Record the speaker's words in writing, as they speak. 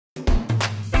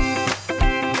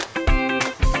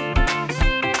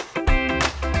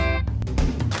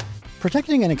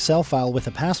Protecting an Excel file with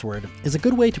a password is a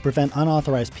good way to prevent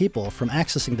unauthorized people from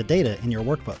accessing the data in your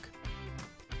workbook.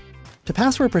 To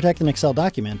password protect an Excel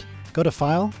document, go to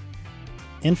File,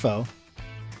 Info,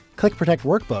 click Protect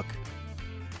Workbook,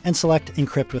 and select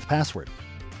Encrypt with Password.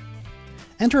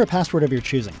 Enter a password of your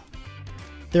choosing.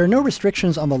 There are no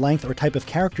restrictions on the length or type of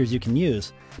characters you can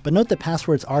use, but note that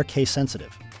passwords are case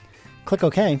sensitive. Click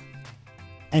OK,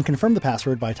 and confirm the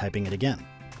password by typing it again.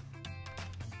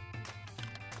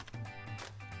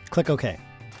 Click OK.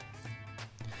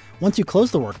 Once you close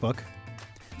the workbook,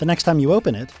 the next time you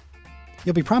open it,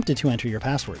 you'll be prompted to enter your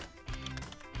password.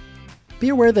 Be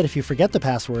aware that if you forget the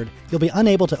password, you'll be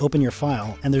unable to open your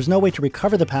file, and there's no way to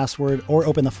recover the password or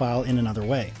open the file in another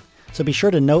way. So be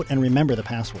sure to note and remember the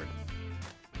password.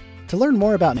 To learn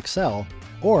more about Excel,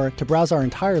 or to browse our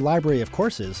entire library of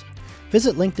courses,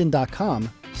 visit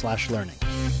linkedin.com/learning.